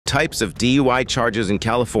Types of DUI charges in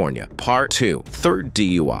California. Part 2. Third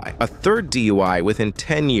DUI. A third DUI within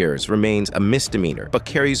 10 years remains a misdemeanor, but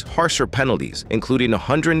carries harsher penalties, including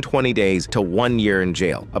 120 days to 1 year in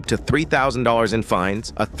jail, up to $3,000 in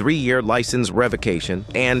fines, a 3-year license revocation,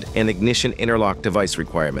 and an ignition interlock device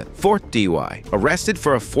requirement. Fourth DUI. Arrested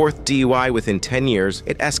for a fourth DUI within 10 years,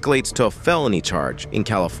 it escalates to a felony charge in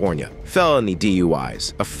California. Felony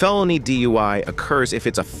DUIs. A felony DUI occurs if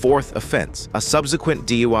it's a fourth offense, a subsequent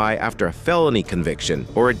DUI after a felony conviction,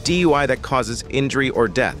 or a DUI that causes injury or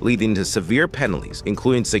death, leading to severe penalties,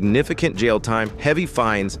 including significant jail time, heavy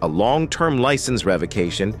fines, a long-term license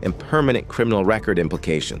revocation, and permanent criminal record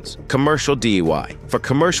implications. Commercial DUI. For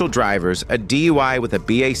commercial drivers, a DUI with a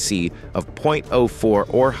BAC of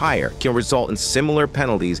 .04 or higher can result in similar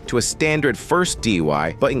penalties to a standard first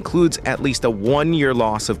DUI, but includes at least a 1-year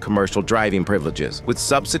loss of commercial driving privileges, with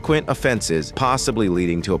subsequent offenses possibly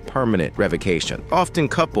leading to a permanent revocation, often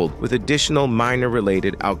coupled with additional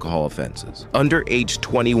minor-related alcohol offenses. Under age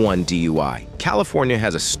 21 DUI. California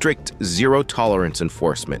has a strict zero-tolerance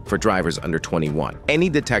enforcement for drivers under 21. Any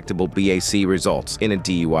detectable BAC results in a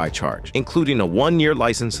DUI charge, including a 1-year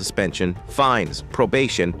license suspension, fines,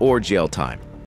 probation, or jail time.